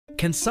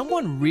Can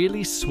someone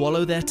really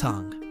swallow their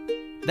tongue?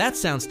 That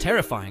sounds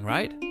terrifying,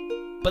 right?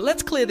 But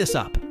let's clear this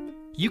up.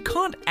 You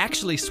can't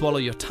actually swallow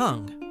your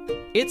tongue.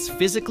 It's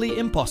physically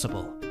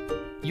impossible.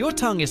 Your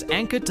tongue is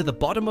anchored to the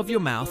bottom of your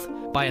mouth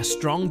by a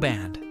strong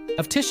band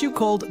of tissue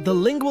called the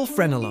lingual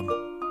frenulum.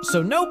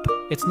 So nope,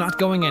 it's not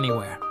going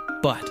anywhere.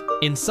 But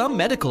in some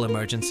medical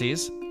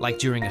emergencies, like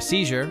during a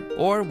seizure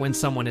or when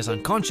someone is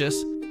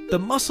unconscious, the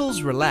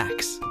muscles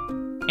relax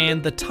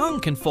and the tongue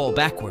can fall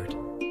backward,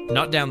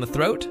 not down the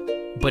throat,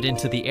 but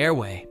into the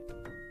airway.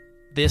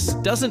 This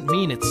doesn't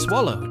mean it's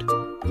swallowed,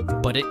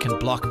 but it can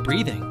block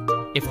breathing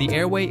if the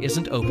airway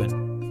isn't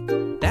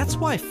open. That's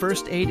why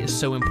first aid is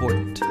so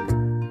important.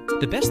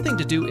 The best thing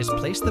to do is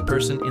place the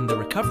person in the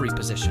recovery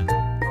position,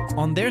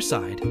 on their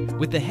side,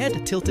 with the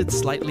head tilted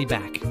slightly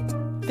back.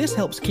 This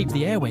helps keep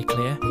the airway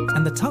clear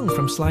and the tongue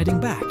from sliding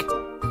back.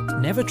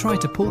 Never try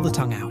to pull the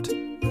tongue out,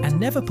 and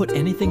never put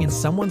anything in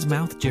someone's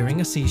mouth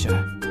during a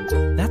seizure.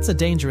 That's a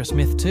dangerous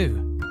myth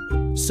too.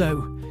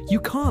 So, you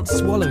can't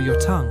swallow your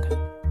tongue.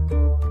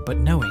 But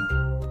knowing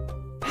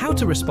how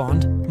to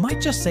respond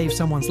might just save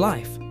someone's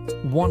life.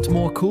 Want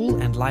more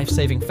cool and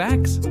life-saving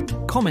facts?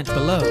 Comment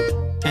below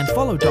and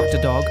follow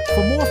Dr. Dog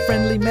for more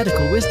friendly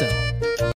medical wisdom.